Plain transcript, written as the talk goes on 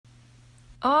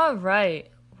All right,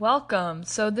 welcome.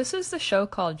 So this is the show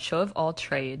called Show of All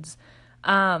Trades.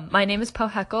 My name is Poe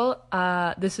Heckel.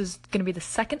 This is gonna be the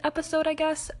second episode, I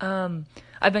guess.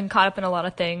 I've been caught up in a lot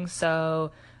of things,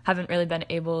 so haven't really been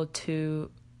able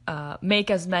to make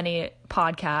as many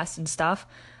podcasts and stuff.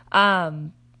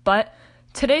 But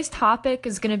today's topic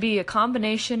is gonna be a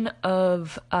combination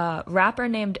of a rapper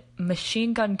named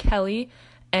Machine Gun Kelly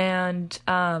and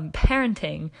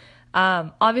parenting.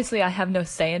 Obviously, I have no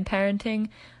say in parenting,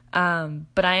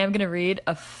 but I am going to read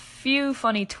a few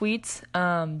funny tweets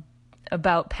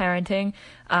about parenting.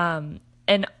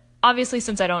 And obviously,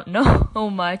 since I don't know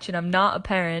much and I'm not a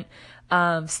parent,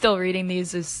 still reading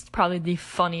these is probably the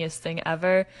funniest thing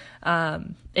ever.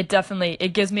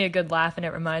 It gives me a good laugh and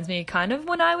it reminds me kind of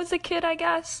when I was a kid, I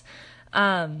guess.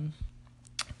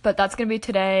 But that's going to be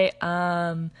today.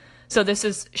 So this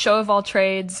is Show of All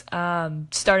Trades,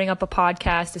 starting up a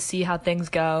podcast to see how things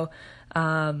go.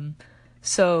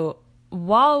 So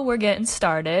while we're getting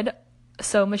started,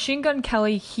 so Machine Gun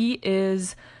Kelly, he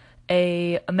is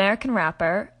a American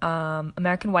rapper,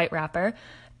 American white rapper,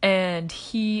 and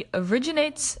he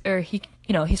he's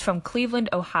from Cleveland,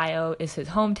 Ohio, is his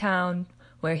hometown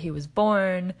where he was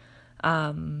born.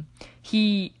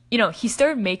 He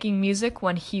started making music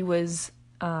when he was,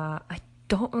 I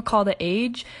don't recall the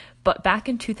age, but back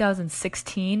in 2006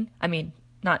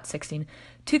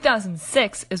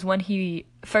 is when he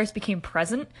first became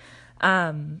present.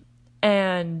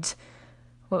 And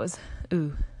what was,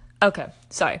 okay,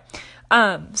 sorry.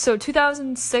 So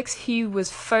 2006, he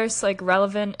was first like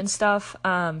relevant and stuff.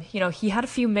 He had a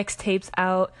few mixtapes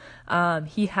out.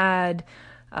 He had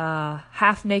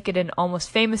Half Naked and Almost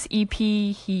Famous EP.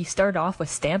 He started off with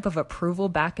Stamp of Approval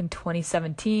back in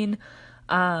 2017.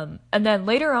 And then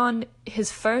later on,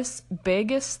 his first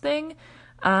biggest thing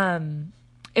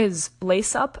is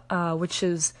Lace Up, which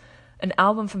is an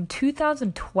album from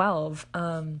 2012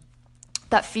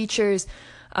 that features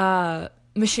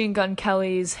Machine Gun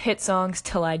Kelly's hit songs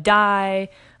Till I Die.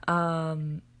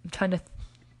 I'm trying to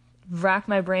rack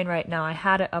my brain right now. I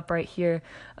had it up right here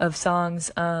of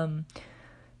songs. What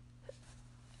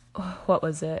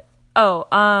was it?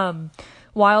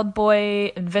 Wild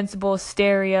Boy, Invincible,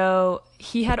 Stereo.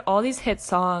 He had all these hit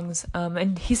songs,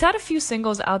 and he's had a few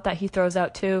singles out that he throws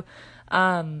out too.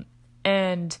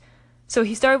 And so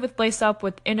he started with Lace Up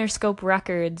with Interscope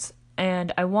Records,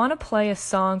 and I want to play a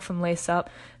song from Lace Up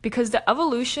because the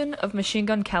evolution of Machine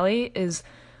Gun Kelly is,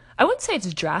 I wouldn't say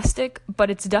it's drastic, but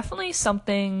it's definitely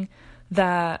something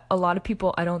that a lot of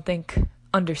people I don't think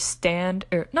understand,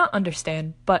 or not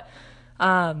understand, but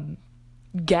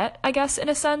get, I guess, in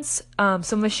a sense.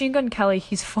 So Machine Gun Kelly,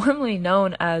 he's formerly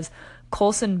known as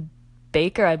Colson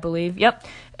Baker, I believe. Yep.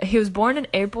 He was born in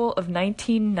April of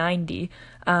 1990.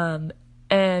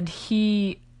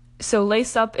 So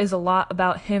Lace Up is a lot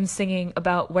about him singing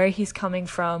about where he's coming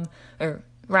from, or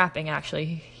rapping actually.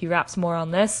 He raps more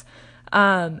on this.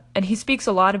 And he speaks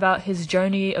a lot about his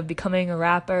journey of becoming a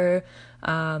rapper,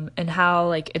 and how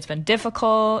like it's been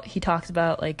difficult. He talks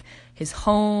about like his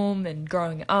home and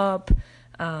growing up.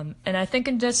 And I think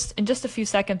in just a few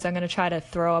seconds, I'm going to try to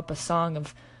throw up a song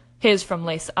of his from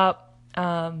Lace Up.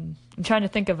 I'm trying to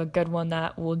think of a good one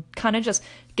that will kind of just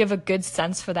give a good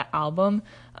sense for the album.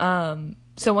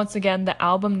 So once again, the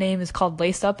album name is called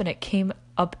Lace Up, and it came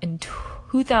up in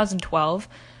 2012.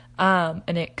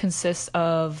 And it consists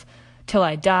of Till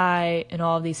I Die and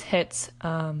all of these hits.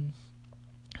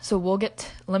 So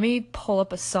let me pull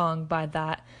up a song by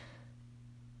that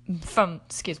from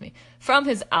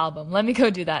his album. Let me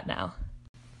go do that now.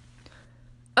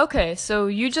 Okay, so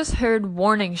you just heard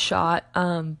Warning Shot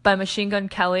by Machine Gun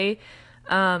Kelly.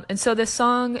 And so this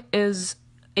song is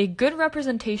a good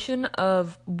representation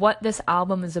of what this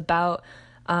album is about.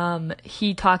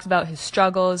 He talks about his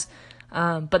struggles,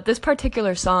 but this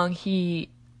particular song, he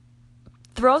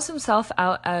throws himself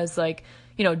out as like,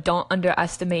 don't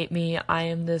underestimate me. I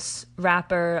am this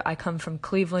rapper. I come from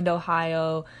Cleveland,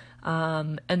 Ohio.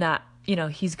 And that,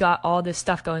 he's got all this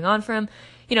stuff going on for him.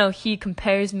 He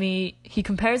compares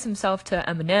himself to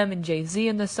Eminem and Jay-Z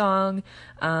in the song,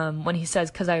 when he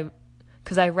says, cause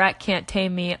I rap can't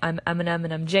tame me, I'm Eminem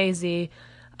and I'm Jay-Z.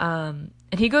 And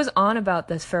he goes on about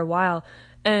this for a while.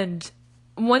 And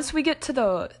once we get to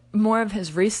the more of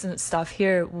his recent stuff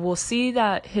here, we'll see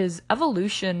that his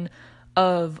evolution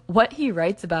of what he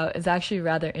writes about is actually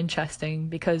rather interesting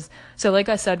because, so like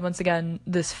I said, once again,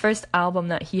 this first album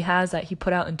that he has that he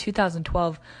put out in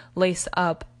 2012, Lace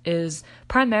Up, is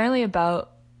primarily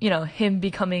about, him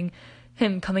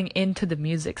coming into the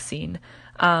music scene.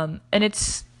 And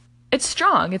it's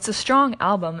strong. It's a strong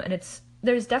album, and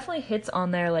there's definitely hits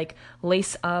on there like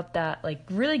Lace Up that like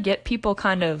really get people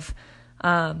kind of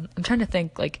I'm trying to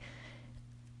think, like,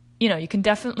 you can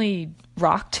definitely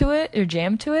rock to it or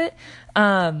jam to it.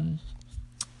 And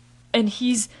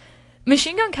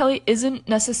Machine Gun Kelly isn't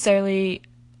necessarily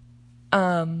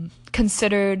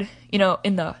considered,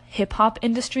 in the hip hop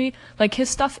industry. Like, his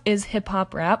stuff is hip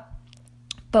hop rap.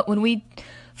 But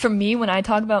when I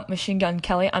talk about Machine Gun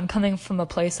Kelly, I'm coming from a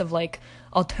place of like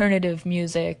alternative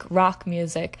music, rock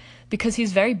music, because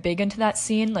he's very big into that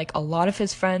scene. Like, a lot of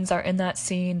his friends are in that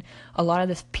scene. A lot of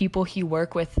the people he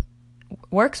works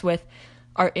with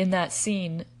are in that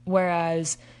scene.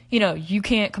 Whereas, you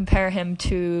can't compare him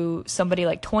to somebody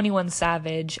like 21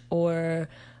 Savage or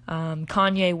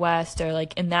Kanye West, or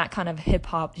like in that kind of hip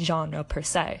hop genre per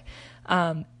se.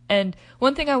 And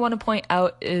one thing I want to point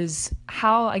out is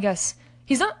how, I guess,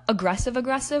 he's not aggressive,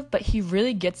 but he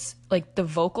really gets, like, the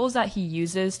vocals that he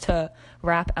uses to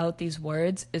rap out these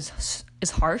words is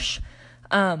harsh.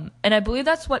 And I believe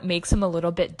that's what makes him a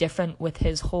little bit different with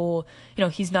his whole,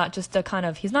 he's not just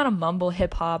he's not a mumble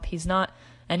hip hop. He's not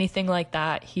anything like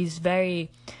that. He's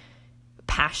very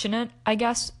passionate, I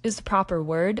guess, is the proper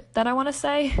word that I want to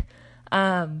say.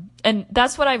 And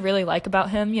that's what I really like about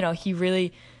him.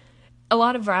 A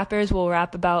lot of rappers will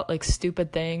rap about like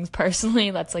stupid things.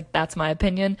 Personally, that's my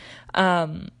opinion.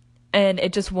 And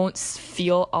it just won't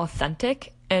feel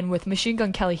authentic. And with Machine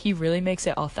Gun Kelly, he really makes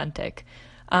it authentic.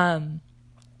 The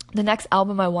next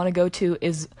album I want to go to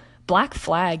is Black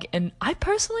Flag, and I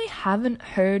personally haven't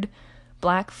heard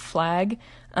Black Flag.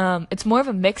 It's more of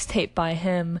a mixtape by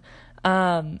him.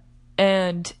 And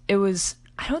I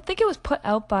don't think it was put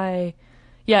out by,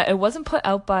 it wasn't put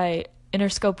out by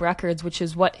Interscope Records, which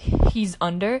is what he's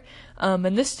under.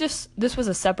 And this was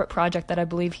a separate project that I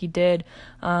believe he did.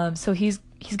 So he's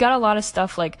got a lot of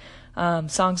stuff like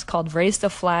songs called Raise the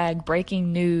Flag,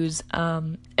 Breaking News.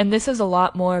 And this is a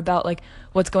lot more about like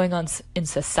what's going on in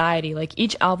society. Like,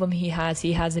 each album he has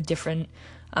a different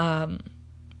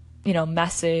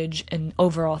message and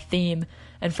overall theme.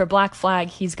 And for Black Flag,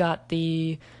 he's got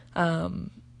the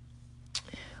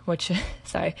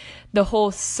the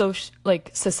whole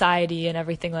society and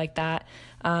everything like that.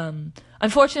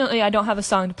 Unfortunately, I don't have a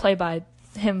song to play by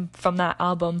him from that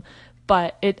album,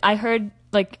 but I heard,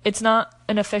 like, it's not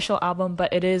an official album,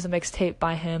 but it is a mixtape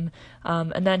by him.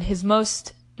 And then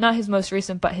not his most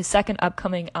recent, but his second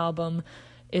upcoming album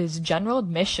is General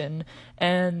Admission,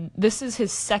 and this is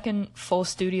his second full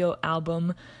studio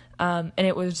album, and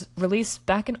it was released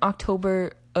back in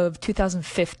October of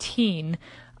 2015.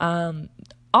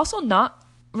 Also not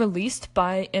released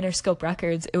by Interscope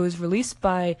Records. It was released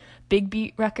by Big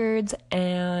Beat Records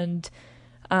and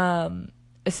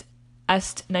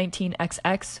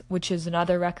Est19XX, which is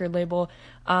another record label.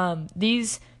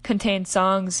 These contain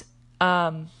songs...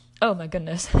 oh my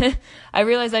goodness. I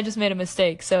realized I just made a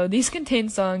mistake. So these contain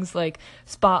songs like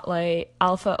Spotlight,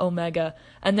 Alpha Omega,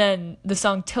 and then the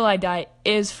song Till I Die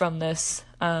is from this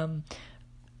album,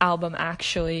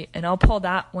 actually. And I'll pull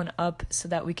that one up so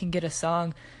that we can get a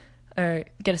sense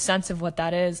of what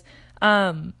that is.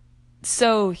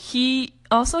 So he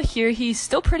also here, he's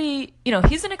still pretty,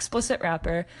 he's an explicit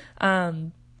rapper,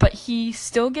 but he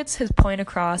still gets his point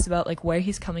across about like where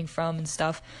he's coming from and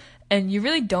stuff. And you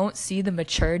really don't see the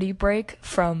maturity break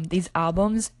from these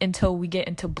albums until we get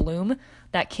into Bloom,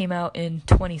 that came out in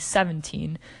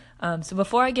 2017. So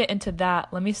before I get into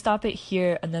that, let me stop it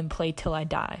here and then play Till I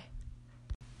Die.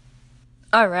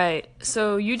 Alright,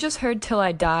 so you just heard Till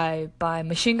I Die by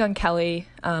Machine Gun Kelly,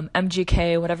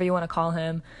 MGK, whatever you want to call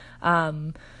him.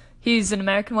 He's an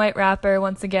American white rapper,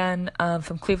 once again,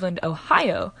 from Cleveland,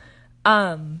 Ohio.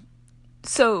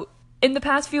 So in the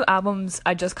past few albums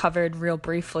I just covered real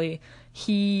briefly,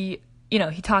 he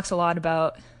talks a lot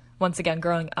about, once again,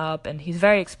 growing up, and he's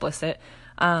very explicit.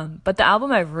 But the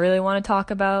album I really want to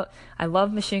talk about, I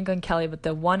love Machine Gun Kelly, but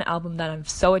the one album that I'm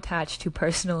so attached to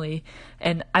personally,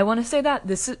 and I want to say that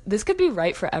this could be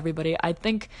right for everybody. I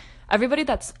think everybody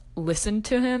that's listened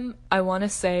to him, I want to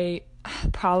say,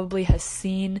 probably has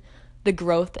seen the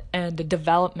growth and the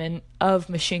development of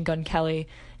Machine Gun Kelly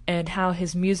and how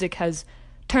his music has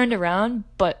turned around,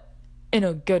 but in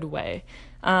a good way.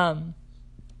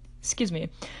 Excuse me.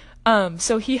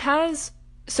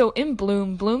 So in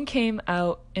Bloom came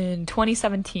out in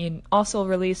 2017, also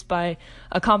released by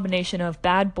a combination of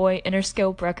Bad Boy,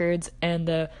 Interscope Records, and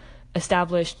the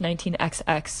established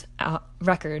 19XX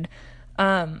record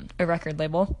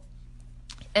label.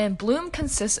 And Bloom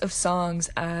consists of songs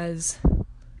as...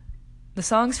 The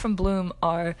songs from Bloom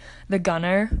are The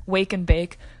Gunner, Wake and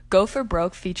Bake, Go for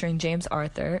Broke featuring James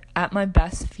Arthur, At My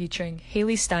Best featuring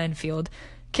Haley Steinfeld,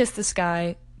 Kiss the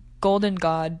Sky, Golden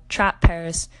God, Trap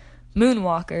Paris,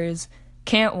 Moonwalkers,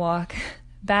 Can't Walk,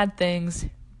 Bad Things,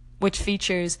 which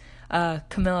features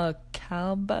Camila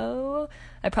Cabello.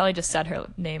 I probably just said her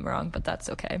name wrong, but that's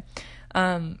okay.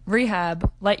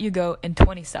 Rehab, Let You Go, and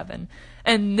 27.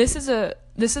 And this is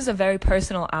a very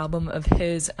personal album of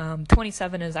his.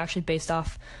 27 is actually based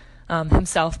off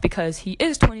himself, because he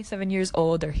is 27 years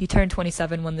old, or he turned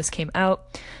 27 when this came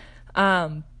out.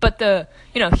 But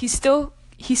he still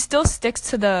sticks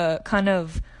to the kind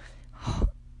of,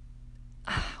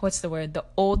 the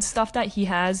old stuff that he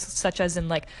has, such as in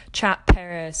like Trap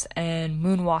Paris and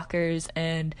Moonwalkers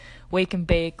and Wake and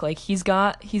Bake. Like he's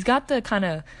got the kind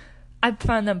of, I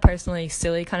find them personally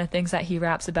silly kind of things that he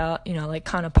raps about, like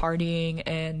kind of partying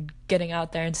and getting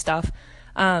out there and stuff.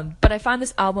 But I find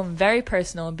this album very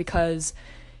personal because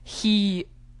he,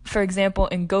 for example,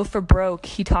 in Go for Broke,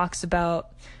 he talks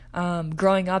about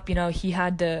growing up, he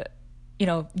had to,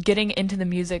 getting into the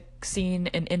music scene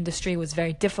and industry was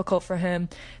very difficult for him.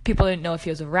 People didn't know if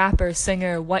he was a rapper,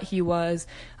 singer, what he was.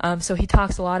 So he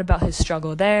talks a lot about his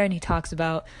struggle there, and he talks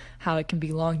about how it can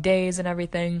be long days and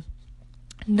everything.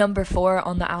 Number 4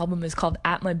 on the album is called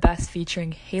At My Best,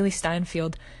 featuring Haley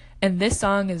Steinfeld. And this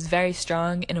song is very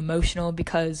strong and emotional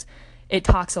because it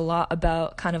talks a lot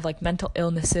about kind of like mental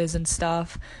illnesses and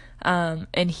stuff.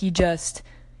 And he just,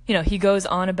 he goes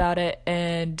on about it,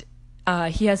 and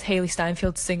he has Haley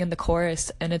Steinfeld sing in the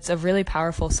chorus, and it's a really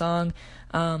powerful song.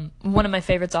 One of my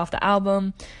favorites off the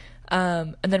album.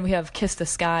 And then we have Kiss the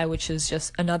Sky, which is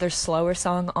just another slower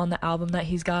song on the album that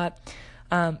he's got.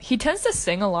 He tends to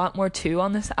sing a lot more too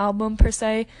on this album per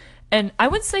se. And I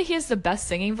wouldn't say he has the best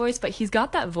singing voice, but he's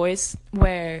got that voice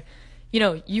where,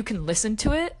 you can listen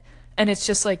to it and it's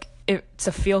just like, it's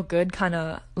a feel good kind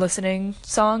of listening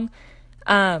song.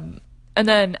 And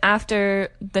then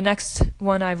after, the next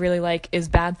one I really like is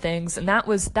Bad Things. And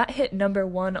that hit number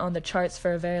 1 on the charts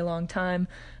for a very long time.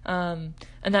 And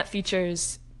that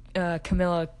features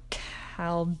Camila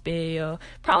Cabello.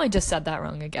 Probably just said that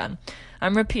wrong again.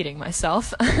 I'm repeating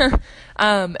myself.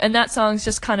 And that song's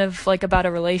just kind of like about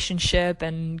a relationship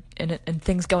and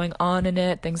things going on in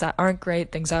it, things that aren't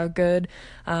great, things that are good.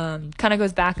 Kind of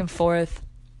goes back and forth.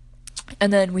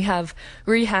 And then we have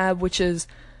Rehab, which is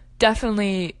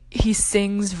definitely, he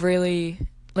sings really,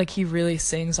 like he really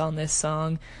sings on this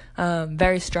song,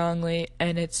 very strongly.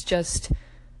 And it's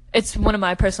one of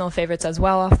my personal favorites as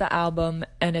well off the album.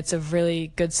 And it's a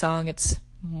really good song. It's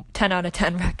 10 out of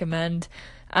 10 recommend.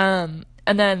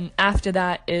 And then after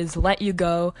that is Let You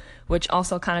Go, which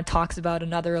also kind of talks about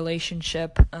another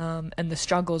relationship, and the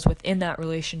struggles within that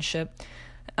relationship.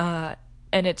 And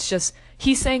it's just,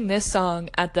 he sang this song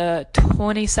at the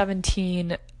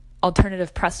 2017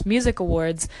 Alternative Press Music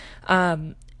Awards.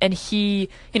 And he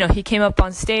came up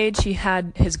on stage, he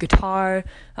had his guitar,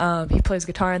 he plays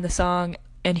guitar in the song,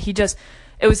 and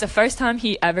it was the first time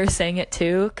he ever sang it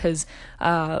too, because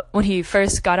when he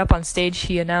first got up on stage,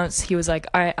 he announced, he was like,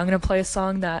 all right, I'm going to play a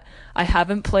song that I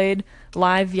haven't played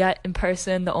live yet in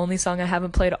person, the only song I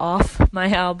haven't played off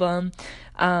my album.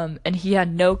 And he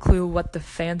had no clue what the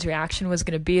fans' reaction was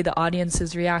going to be, the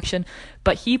audience's reaction,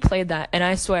 but he played that, and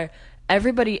I swear,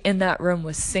 everybody in that room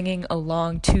was singing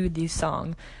along to the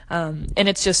song. And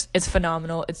it's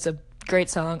phenomenal. It's a great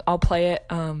song. I'll play it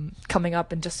coming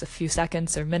up in just a few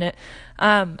seconds or a minute.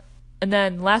 And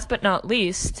then last but not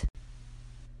least,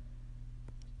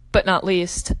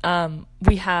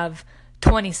 we have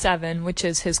 27, which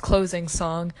is his closing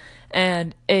song,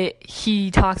 and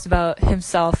he talks about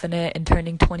himself in it and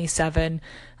turning 27,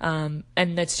 and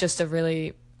it's just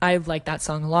I like that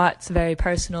song a lot. It's very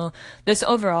personal. This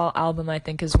overall album, I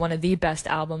think, is one of the best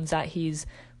albums that he's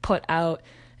put out.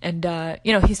 And,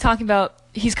 he's talking about,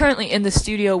 he's currently in the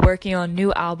studio working on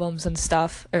new albums and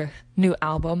stuff, or new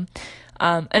album.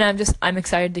 And I'm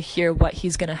excited to hear what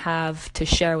he's going to have to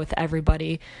share with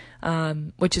everybody,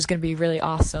 which is going to be really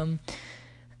awesome.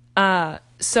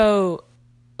 So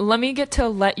let me get to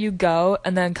Let You Go,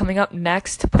 and then coming up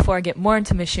next, before I get more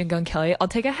into Machine Gun Kelly, I'll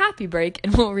take a happy break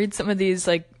and we'll read some of these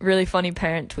really funny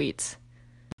parent tweets.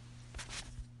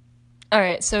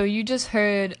 Alright, so you just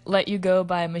heard Let You Go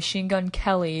by Machine Gun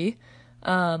Kelly,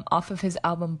 off of his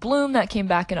album Bloom that came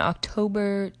back in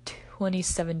October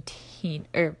 2017.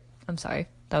 I'm sorry,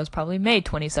 that was probably May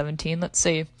 2017. Let's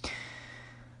see.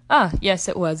 Yes,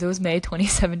 it was May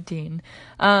 2017.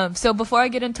 So before I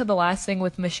get into the last thing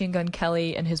with Machine Gun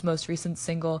Kelly and his most recent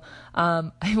single,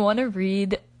 I want to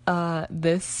read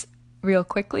this real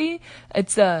quickly.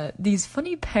 It's these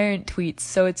funny parent tweets.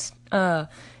 So it's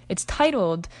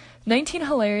titled 19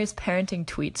 Hilarious Parenting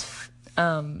Tweets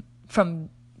from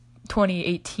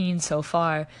 2018 so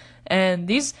far. And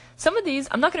some of these,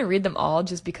 I'm not going to read them all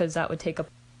just because that would take up,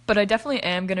 but I definitely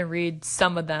am going to read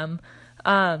some of them.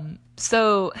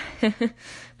 So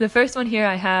the first one here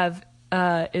I have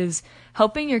is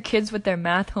helping your kids with their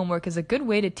math homework is a good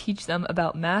way to teach them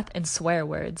about math and swear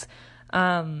words.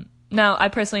 Now, I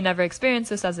personally never experienced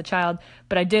this as a child,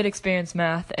 but I did experience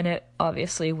math, and it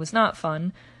obviously was not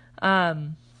fun. I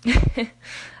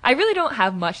really don't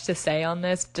have much to say on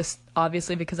this, just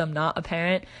obviously because I'm not a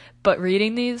parent, but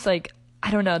reading these, like,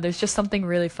 I don't know, there's just something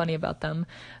really funny about them.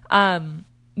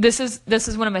 This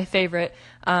is one of my favorite.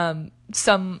 A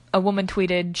woman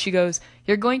tweeted, she goes,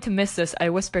 "You're going to miss this, I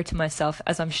whisper to myself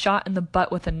as I'm shot in the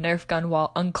butt with a Nerf gun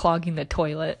while unclogging the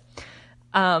toilet."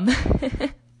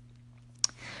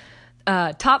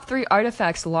 Top 3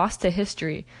 artifacts lost to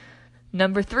history.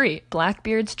 Number 3,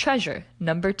 Blackbeard's treasure.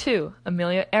 Number 2,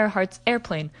 Amelia Earhart's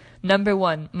airplane. Number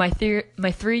 1, my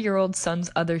 3-year-old son's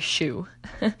other shoe.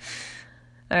 All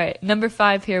right, number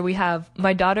 5 here we have,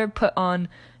 my daughter put on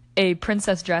a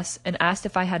princess dress and asked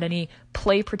if I had any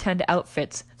play pretend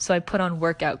outfits, so I put on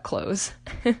workout clothes.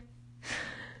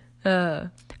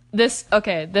 This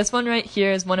one right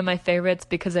here is one of my favorites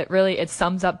because it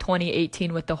sums up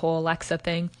 2018 with the whole Alexa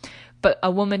thing. But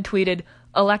a woman tweeted,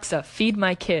 "Alexa, feed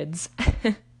my kids."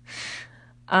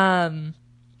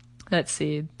 Let's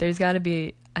see. There's got to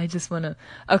be,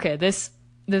 this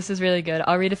is really good.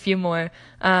 I'll read a few more.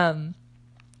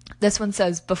 This one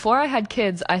says, "Before I had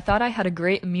kids, I thought I had a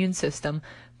great immune system,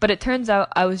 but it turns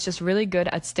out I was just really good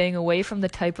at staying away from the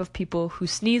type of people who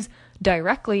sneeze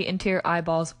directly into your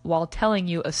eyeballs while telling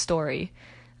you a story."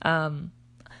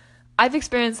 I've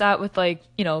experienced that with, like,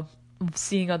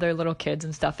 seeing other little kids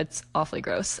and stuff. It's awfully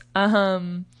gross.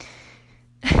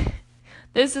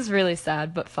 This is really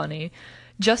sad but funny.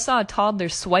 "Just saw a toddler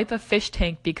swipe a fish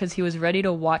tank because he was ready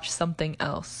to watch something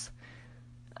else."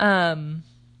 I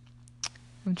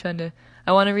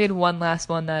want to read one last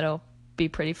one that'll be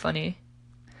pretty funny.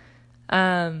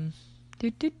 Let me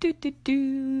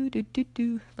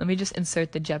just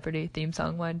insert the Jeopardy theme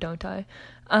song, why don't I?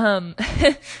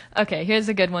 Okay, here's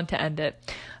a good one to end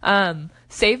it.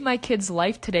 "Saved my kid's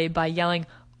life today by yelling,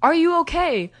 'Are you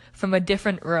okay?' from a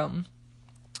different room."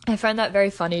 I find that very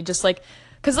funny, just like,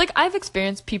 because, like, I've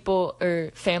experienced people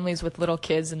or families with little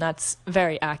kids, and that's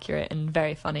very accurate and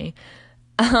very funny.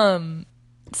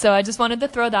 So I just wanted to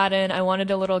throw that in. I wanted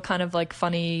a little kind of, like,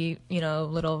 funny,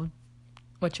 little,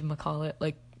 whatchamacallit,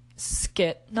 like,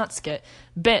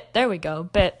 bit, there we go,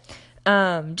 bit,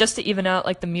 just to even out,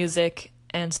 like, the music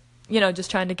and,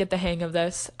 just trying to get the hang of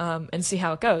this, and see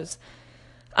how it goes.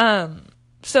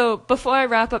 So before I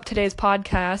wrap up today's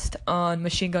podcast on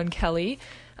Machine Gun Kelly,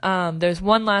 there's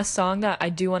one last song that I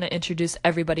do want to introduce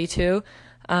everybody to,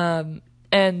 and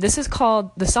the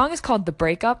song is called "The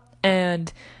Breakup,"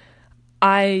 and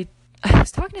I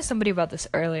was talking to somebody about this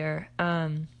earlier,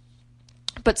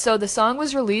 but so the song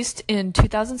was released in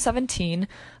 2017,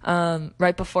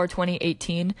 right before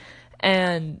 2018,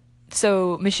 and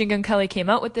so Machine Gun Kelly came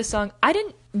out with this song. I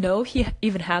didn't know he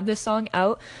even had this song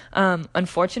out,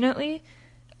 unfortunately,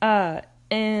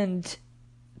 and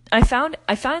I found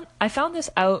this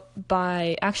out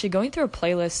by actually going through a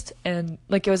playlist, and,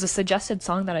 like, it was a suggested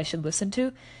song that I should listen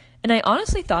to. And I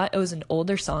honestly thought it was an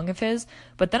older song of his,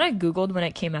 but then I Googled when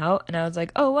it came out, and I was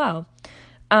like, oh, wow.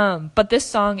 But this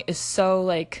song is so,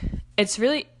 like,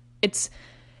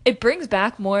 it brings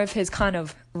back more of his kind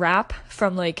of rap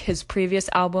from, like, his previous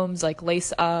albums, like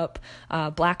Lace Up,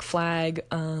 Black Flag,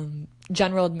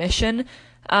 General Admission,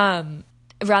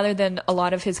 rather than a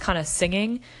lot of his kind of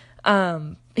singing.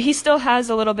 He still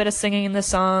has a little bit of singing in the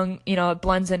song, it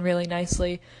blends in really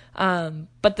nicely.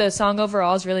 But the song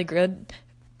overall is really good.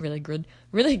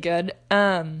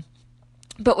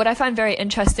 But what I find very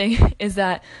interesting is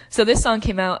that, so this song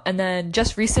came out, and then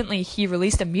just recently he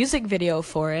released a music video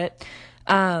for it,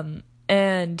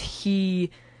 and he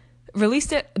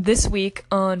released it this week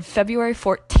on February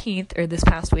 14th, or this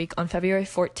past week on February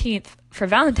 14th for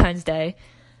Valentine's Day,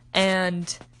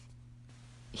 and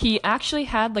he actually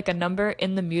had, like, a number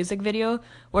in the music video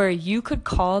where you could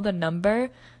call the number,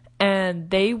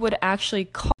 and they would actually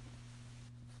call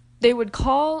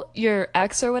your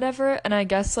ex or whatever, and I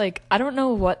guess, like, I don't know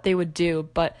what they would do,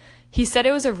 but he said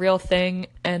it was a real thing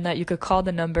and that you could call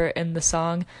the number in the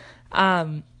song.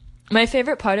 My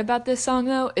favorite part about this song,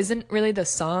 though, isn't really the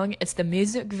song, it's the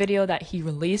music video that he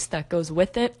released that goes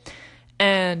with it.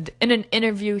 And in an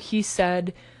interview, he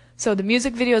said, so the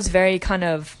music video is very kind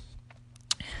of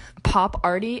pop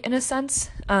arty in a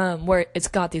sense, where it's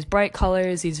got these bright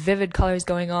colors, these vivid colors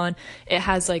going on. It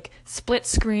has, like, split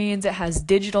screens, it has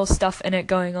digital stuff in it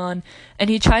going on, and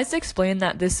he tries to explain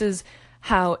that this is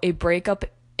how a breakup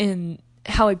is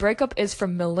for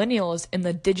millennials in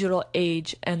the digital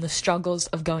age and the struggles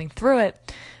of going through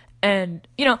it. And,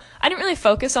 I didn't really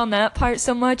focus on that part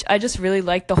so much. I just really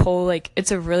like the whole,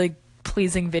 it's a really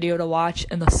pleasing video to watch,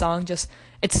 and the song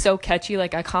it's so catchy. I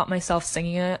caught myself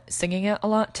singing it a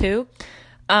lot too.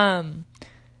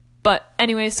 But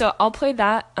anyway, so I'll play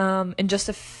that in just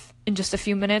a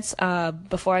few minutes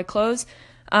before I close.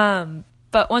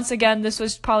 But once again, this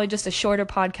was probably just a shorter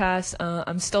podcast.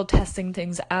 I'm still testing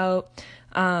things out.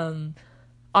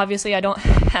 Obviously, I don't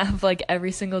have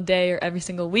every single day or every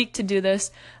single week to do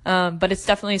this, but it's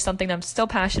definitely something I'm still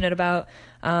passionate about,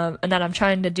 and that I'm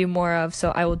trying to do more of.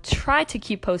 So I will try to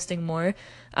keep posting more.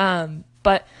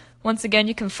 But once again,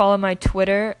 you can follow my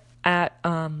Twitter at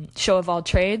Show of All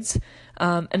Trades,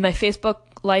 and my Facebook.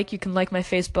 You can like my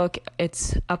Facebook.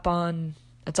 It's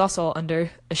also under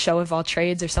A Show of All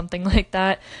Trades or something like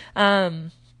that.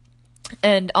 And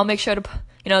I'll make sure to,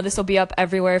 this will be up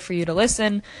everywhere for you to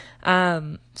listen.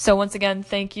 So once again,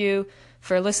 thank you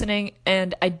for listening.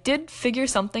 And I did figure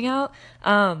something out.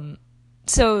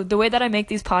 So the way that I make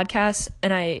these podcasts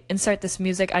and I insert this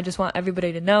music, I just want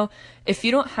everybody to know, if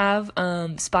you don't have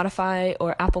Spotify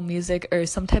or Apple Music or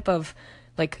some type of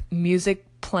music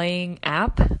playing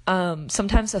app,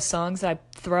 sometimes the songs that I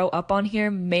throw up on here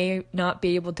may not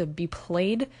be able to be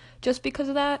played just because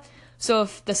of that. So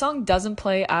if the song doesn't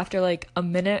play after a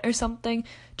minute or something,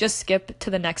 just skip to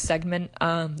the next segment.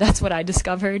 That's what I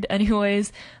discovered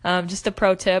anyways. Just a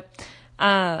pro tip.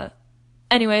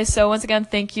 Anyway, so once again,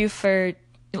 thank you for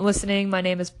listening. My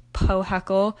name is Poe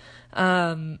Heckle.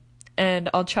 And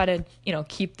I'll try to,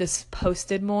 keep this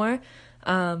posted more.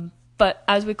 But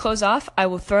as we close off, I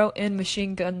will throw in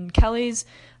Machine Gun Kelly's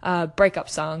breakup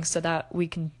song so that we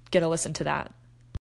can get a listen to that.